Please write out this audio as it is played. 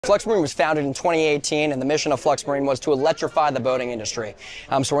Flux Marine was founded in 2018, and the mission of Flux Marine was to electrify the boating industry.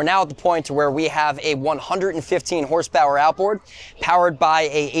 So we're now at the point to where we have a 115 horsepower outboard powered by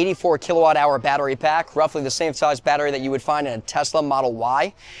a 84 kilowatt hour battery pack, roughly the same size battery that you would find in a Tesla Model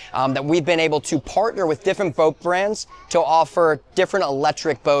Y, that we've been able to partner with different boat brands to offer different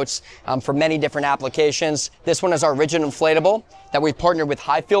electric boats for many different applications. This one is our rigid inflatable that we've partnered with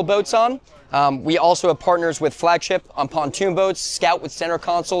Highfield boats on. We also have partners with Flagship on pontoon boats, Scout with center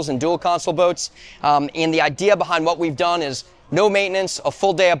consoles and dual console boats. And the idea behind what we've done is no maintenance, a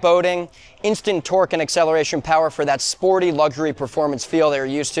full day of boating, instant torque and acceleration power for that sporty luxury performance feel that you're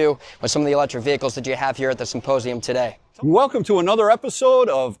used to with some of the electric vehicles that you have here at the symposium today. Welcome to another episode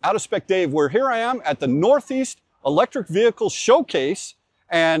of Out of Spec Dave, where here I am at the Northeast Electric Vehicle Showcase.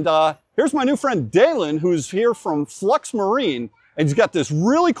 And here's my new friend Daylin, who's here from Flux Marine. And he's got this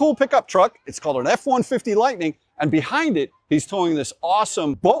really cool pickup truck. It's called an F-150 Lightning. And behind it, he's towing this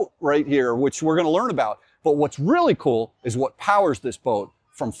awesome boat right here, which we're going to learn about. But what's really cool is what powers this boat.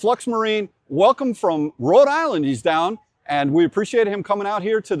 From Flux Marine, welcome from Rhode Island, he's down. And we appreciate him coming out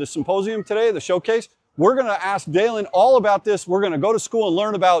here to the symposium today, the showcase. We're going to ask Daylin all about this. We're going to go to school and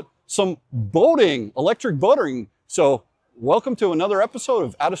learn about some boating, electric boating. So welcome to another episode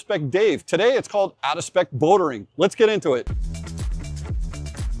of Out of Spec Dave. Today, it's called Out of Spec Boatering. Let's get into it.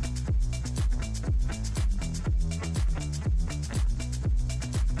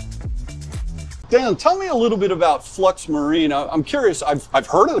 Dan, tell me a little bit about Flux Marine. I'm curious, I've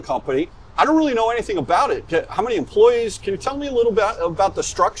heard of the company. I don't really know anything about it. How many employees? Can you tell me a little bit about the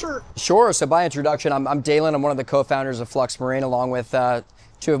structure? Sure. So by introduction, I'm Daylin. I'm one of the co-founders of Flux Marine, along with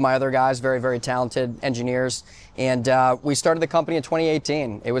two of my other guys, very, very talented engineers. And we started the company in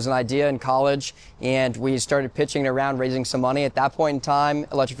 2018. It was an idea in college, and we started pitching it around, raising some money. At that point in time,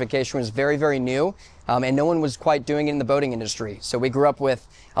 electrification was very, very new, and no one was quite doing it in the boating industry. So we grew up with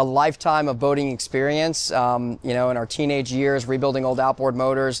a lifetime of boating experience, in our teenage years, rebuilding old outboard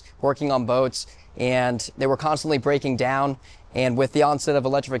motors, working on boats, and they were constantly breaking down. And with the onset of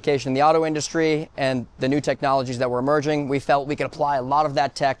electrification in the auto industry and the new technologies that were emerging, we felt we could apply a lot of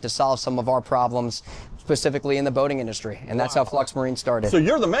that tech to solve some of our problems, specifically in the boating industry. And that's how Flux Marine started. So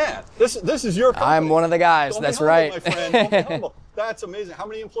you're the man. This is your company. I'm one of the guys. Don't that's be humble, right. My friend. Don't be humble. That's amazing. How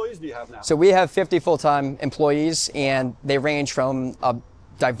many employees do you have now? So we have 50 full-time employees, and they range from a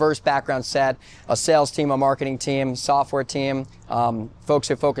diverse background set, a sales team, a marketing team, software team, folks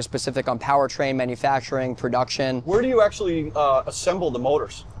who focus specific on powertrain, manufacturing, production. Where do you actually assemble the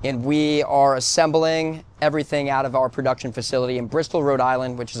motors? And we are assembling everything out of our production facility in Bristol, Rhode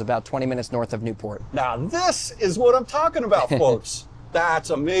Island, which is about 20 minutes north of Newport. Now this is what I'm talking about, folks.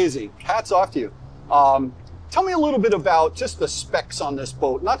 That's amazing. Hats off to you. Tell me a little bit about just the specs on this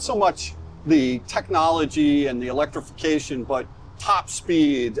boat. Not so much the technology and the electrification, but top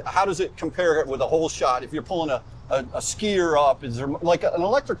speed. How does it compare with a whole shot? If you're pulling a skier up, is there like an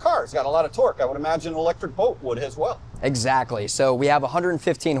electric car? It's got a lot of torque. I would imagine an electric boat would as well. Exactly. So we have a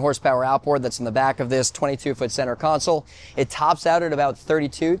 115 horsepower outboard that's in the back of this 22-foot center console. It tops out at about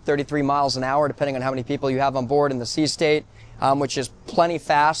 32, 33 miles an hour, depending on how many people you have on board in the sea state, which is plenty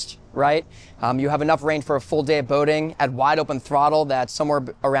fast, right? You have enough range for a full day of boating at wide open throttle that's somewhere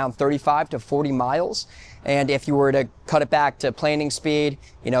around 35 to 40 miles. And if you were to cut it back to planing speed,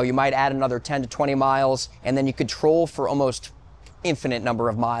 you might add another 10 to 20 miles, and then you could troll for almost infinite number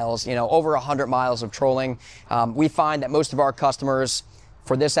of miles, over 100 miles of trolling. We find that most of our customers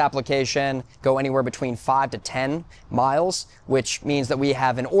for this application go anywhere between 5 to 10 miles, which means that we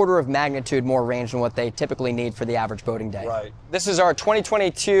have an order of magnitude more range than what they typically need for the average boating day. Right. This is our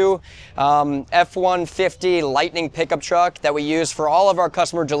 2022 F-150 Lightning pickup truck that we use for all of our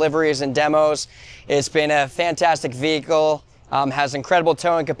customer deliveries and demos. It's been a fantastic vehicle, has incredible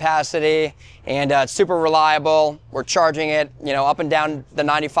towing capacity, and it's super reliable. We're charging it, up and down the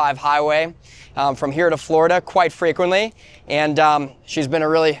 95 highway from here to Florida quite frequently. And she's been a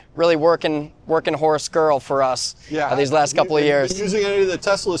really, really working horse girl for us these last couple of years. Been using any of the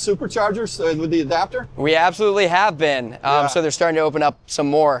Tesla superchargers with the adapter? We absolutely have been. So they're starting to open up some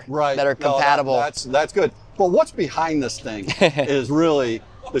more that are compatible. That's good. But what's behind this thing is really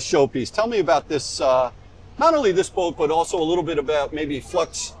the showpiece. Tell me about this, not only this boat, but also a little bit about maybe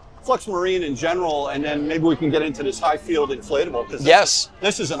Flux Marine in general, and then maybe we can get into this Highfield inflatable.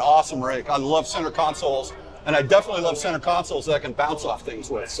 This is an awesome rig. I love center consoles, and I definitely love center consoles that I can bounce off things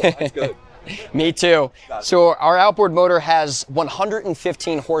with, so that's good. Me too. So our outboard motor has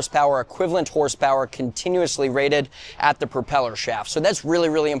 115 horsepower, equivalent horsepower, continuously rated at the propeller shaft. So that's really,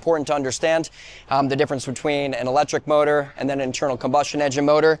 really important to understand the difference between an electric motor and then an internal combustion engine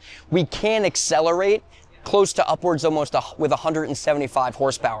motor. We can accelerate close to upwards almost with 175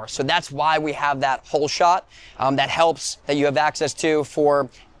 horsepower. So that's why we have that hole shot that helps, that you have access to for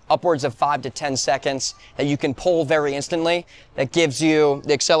upwards of 5 to 10 seconds, that you can pull very instantly. That gives you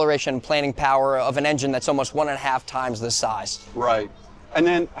the acceleration and planing power of an engine that's almost 1.5 times the size. Right. And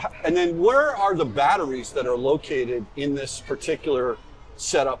then where are the batteries that are located in this particular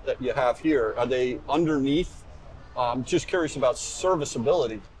setup that you have here? Are they underneath? Just curious about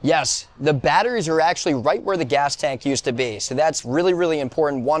serviceability. Yes, the batteries are actually right where the gas tank used to be. So that's really, really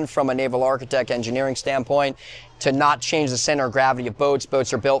important. One, from a naval architect engineering standpoint, to not change the center of gravity of boats.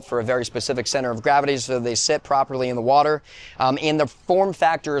 Boats are built for a very specific center of gravity, so they sit properly in the water. And the form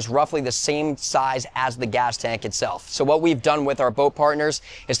factor is roughly the same size as the gas tank itself. So what we've done with our boat partners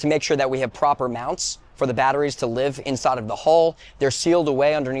is to make sure that we have proper mounts for the batteries to live inside of the hull. They're sealed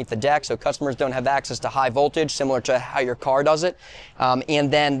away underneath the deck, so customers don't have access to high voltage, similar to how your car does it.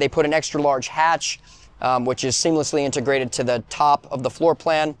 And then they put an extra large hatch, which is seamlessly integrated to the top of the floor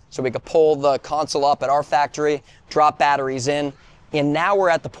plan, so we could pull the console up at our factory, drop batteries in. And now we're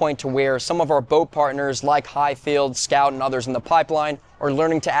at the point to where some of our boat partners like Highfield, Scout, and others in the pipeline are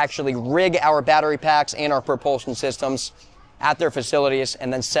learning to actually rig our battery packs and our propulsion systems at their facilities,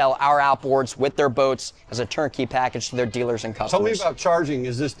 and then sell our outboards with their boats as a turnkey package to their dealers and customers. Tell me about charging.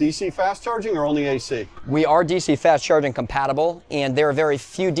 Is this DC fast charging or only AC? We are DC fast charging compatible, and there are very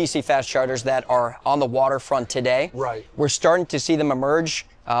few DC fast chargers that are on the waterfront today. Right. We're starting to see them emerge,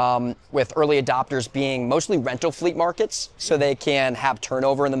 with early adopters being mostly rental fleet markets, so they can have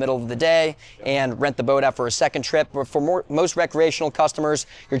turnover in the middle of the day and rent the boat out for a second trip. But for most recreational customers,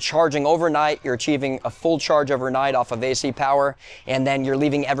 you're charging overnight, you're achieving a full charge overnight off of AC power, and then you're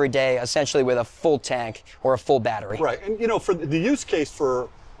leaving every day essentially with a full tank or a full battery. Right, and you know, for the use case for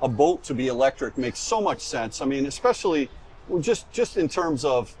a boat to be electric makes so much sense. I mean, especially just in terms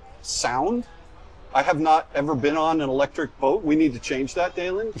of sound. I have not ever been on an electric boat. We need to change that,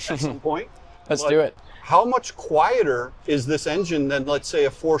 Daylin, at some point. Let's do it. How much quieter is this engine than, let's say, a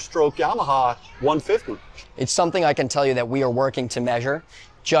 4-stroke Yamaha 150? It's something I can tell you that we are working to measure.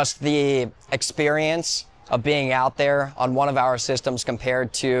 Just the experience of being out there on one of our systems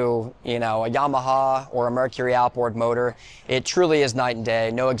compared to, you know, a Yamaha or a Mercury outboard motor, it truly is night and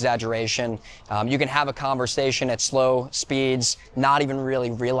day, no exaggeration. You can have a conversation at slow speeds, not even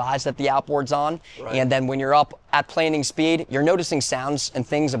really realize that the outboard's on. Right. And then when you're up at planing speed, you're noticing sounds and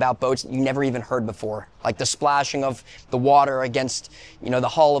things about boats that you never even heard before, like the splashing of the water against, you know, the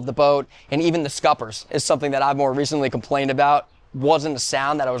hull of the boat, and even the scuppers is something that I've more recently complained about. Wasn't a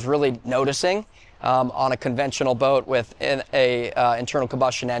sound that I was really noticing on a conventional boat with a internal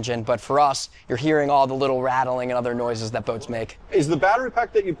combustion engine, but for us, you're hearing all the little rattling and other noises that boats make. Is the battery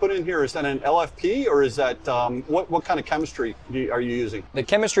pack that you put in here, is that an LFP, or is that, what kind of chemistry are you using? The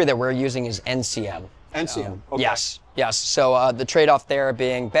chemistry that we're using is NCM. NCM, okay. Yes. So the trade-off there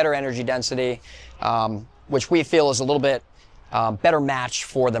being better energy density, which we feel is a little bit better match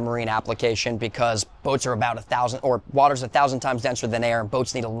for the marine application, because boats are about 1,000, or water's 1,000 times denser than air, and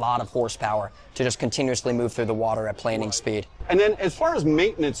boats need a lot of horsepower to just continuously move through the water at planing speed. And then as far as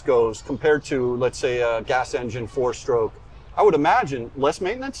maintenance goes, compared to, let's say, a gas engine 4-stroke, I would imagine less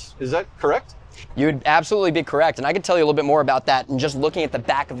maintenance, is that correct? You'd absolutely be correct, and I can tell you a little bit more about that and just looking at the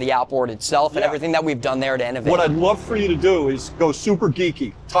back of the outboard itself and everything that we've done there to innovate. What I'd love for you to do is go super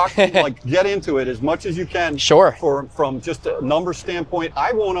geeky. Talk, like, get into it as much as you can. Sure. From just a number standpoint.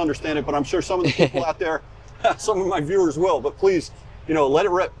 I won't understand it, but I'm sure some of the people out there, some of my viewers will, but please, you know, let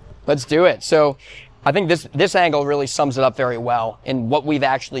it rip. Let's do it. So I think this angle really sums it up very well in what we've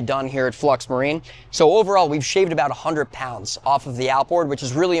actually done here at Flux Marine. So overall, we've shaved about 100 pounds off of the outboard, which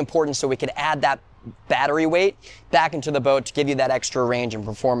is really important so we could add that battery weight back into the boat to give you that extra range and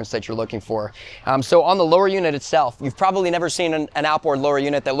performance that you're looking for. So on the lower unit itself, you've probably never seen an outboard lower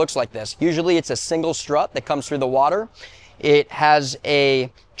unit that looks like this. Usually it's a single strut that comes through the water. It has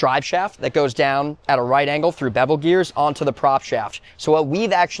a drive shaft that goes down at a right angle through bevel gears onto the prop shaft. So what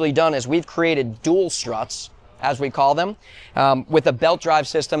we've actually done is we've created dual struts, as we call them, with a belt drive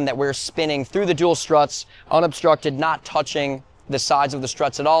system that we're spinning through the dual struts, unobstructed, not touching the sides of the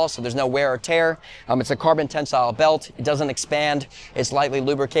struts at all, so there's no wear or tear. It's a carbon tensile belt. It doesn't expand. It's lightly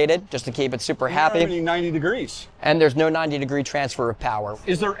lubricated just to keep it super happy. 90 degrees. And there's no 90-degree transfer of power.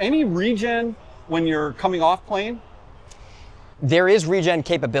 Is there any regen when you're coming off plane? There is regen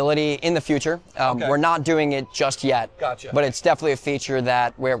capability in the future. Okay. We're not doing it just yet, Gotcha. But it's definitely a feature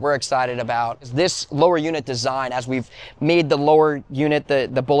that we're excited about. This lower unit design, as we've made the lower unit,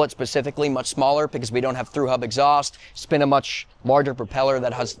 the bullet specifically, much smaller because we don't have through hub exhaust, spin a much larger propeller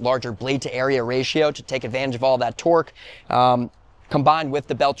that has larger blade to area ratio to take advantage of all that torque. Combined with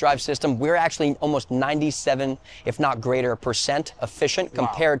the belt drive system, we're actually almost 97, if not greater, % efficient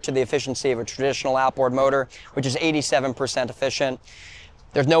compared to the efficiency of a traditional outboard motor, which is 87% efficient.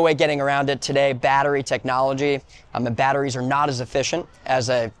 There's no way getting around it today. Battery technology, the batteries are not as efficient as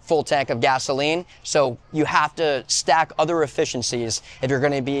a full tank of gasoline, so you have to stack other efficiencies if you're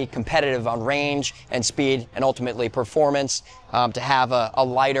going to be competitive on range and speed and ultimately performance, to have a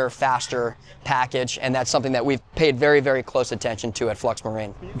lighter, faster package, and that's something that we've paid very, very close attention to at Flux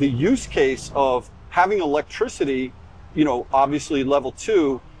Marine. The use case of having electricity, you know, obviously level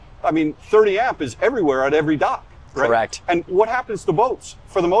 2, I mean, 30 amp is everywhere at every dock. Right? Correct. And what happens to boats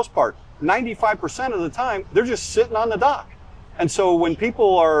for the most part? 95% of the time, they're just sitting on the dock. And so when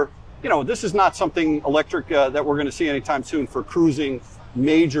people are, you know, this is not something electric that we're going to see anytime soon for cruising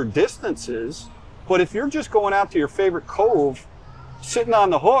major distances. But if you're just going out to your favorite cove, sitting on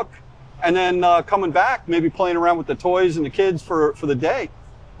the hook, and then coming back, maybe playing around with the toys and the kids for the day,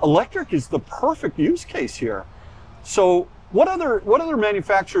 electric is the perfect use case here. So what other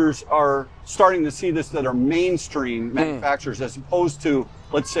manufacturers are starting to see this that are mainstream manufacturers as opposed to,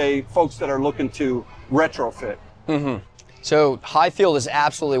 let's say, folks that are looking to retrofit? So Highfield is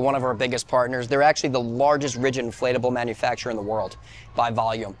absolutely one of our biggest partners. They're actually the largest rigid inflatable manufacturer in the world by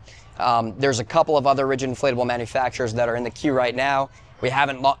volume. There's a couple of other rigid inflatable manufacturers that are in the queue right now. We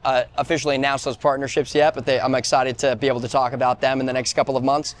haven't officially announced those partnerships yet, but I'm excited to be able to talk about them in the next couple of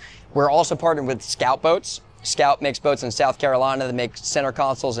months. We're also partnered with Scout Boats. Scout makes boats in South Carolina that make center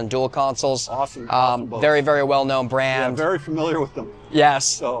consoles and dual consoles. Awesome boats. Very, very well-known brand. Yeah, very familiar with them. Yes.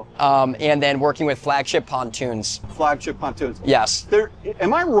 So. And then working with Flagship Pontoons. Flagship Pontoons. Yes.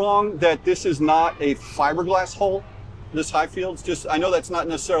 Am I wrong that this is not a fiberglass hull, this Highfield? Just, I know that's not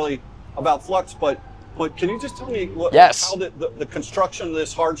necessarily about Flux, but can you just tell me how the construction of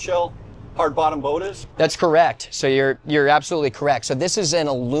this hard bottom boat is? That's correct. So you're absolutely correct. So this is an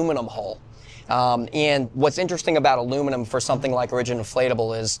aluminum hull. And what's interesting about aluminum for something like a rigid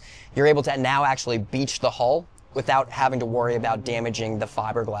inflatable is you're able to now actually beach the hull without having to worry about damaging the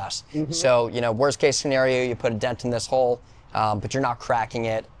fiberglass. So, you know, worst case scenario, you put a dent in this hull, but you're not cracking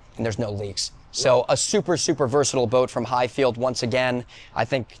it and there's no leaks. So a super, super versatile boat from Highfield. Once again, I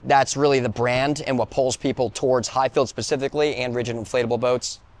think that's really the brand and what pulls people towards Highfield specifically and rigid inflatable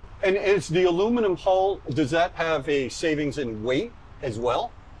boats. And is the aluminum hull, does that have a savings in weight as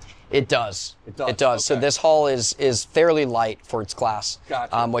well? It does. It does. It does. Okay. So this hull is fairly light for its class,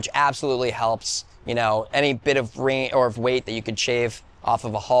 Gotcha. Which absolutely helps. You know, any bit of range or of weight that you could shave off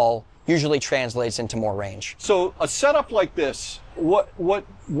of a hull usually translates into more range. So a setup like this, what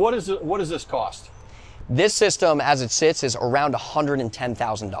does this cost? This system, as it sits, is around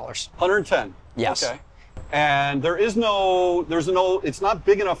 $110,000. 110. Yes. Okay. And it's not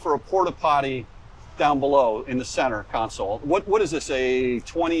big enough for a porta potty down below in the center console. What is this, a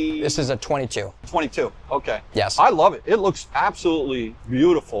 20? This is a 22. 22, okay. Yes. I love it. It looks absolutely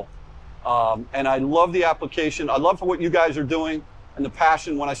beautiful. And I love the application. I love what you guys are doing and the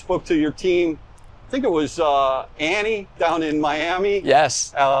passion. When I spoke to your team, I think it was Annie down in Miami. Yes.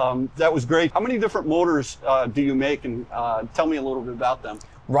 That was great. How many different motors do you make, and tell me a little bit about them?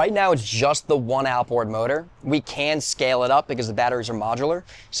 Right now, it's just the one outboard motor. We can scale it up because the batteries are modular.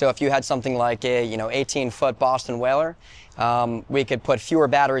 So if you had something like a 18-foot Boston Whaler, we could put fewer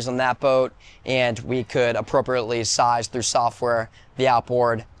batteries on that boat, and we could appropriately size through software the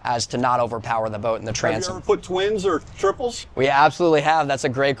outboard as to not overpower the boat in the transom. Have you ever put twins or triples? We absolutely have. That's a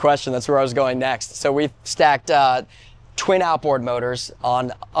great question. That's where I was going next. So we've stacked twin outboard motors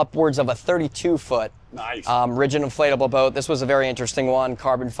on upwards of a 32-foot nice. Rigid inflatable boat. This was a very interesting one,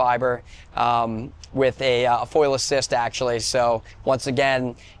 carbon fiber with a foil assist actually. So once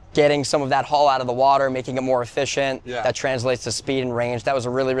again, getting some of that hull out of the water, making it more efficient. Yeah. That translates to speed and range. That was a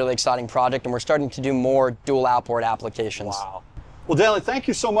really, really exciting project, and we're starting to do more dual outboard applications. Wow. Well, Daylin, thank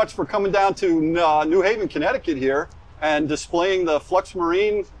you so much for coming down to New Haven, Connecticut here and displaying the Flux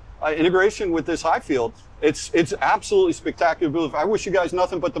Marine integration with this Highfield. It's absolutely spectacular. I wish you guys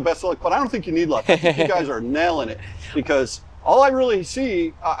nothing but the best of luck, but I don't think you need luck. I think you guys are nailing it, because all I really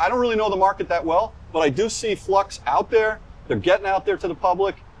see, I don't really know the market that well, but I do see Flux out there. They're getting out there to the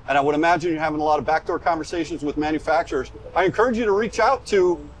public, and I would imagine you're having a lot of backdoor conversations with manufacturers. I encourage you to reach out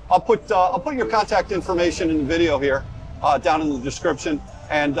to, I'll put your contact information in the video here down in the description.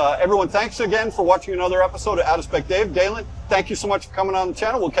 And everyone, thanks again for watching another episode of Out of Spec Dave. Daylin, thank you so much for coming on the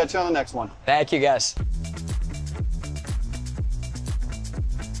channel. We'll catch you on the next one. Thank you, guys.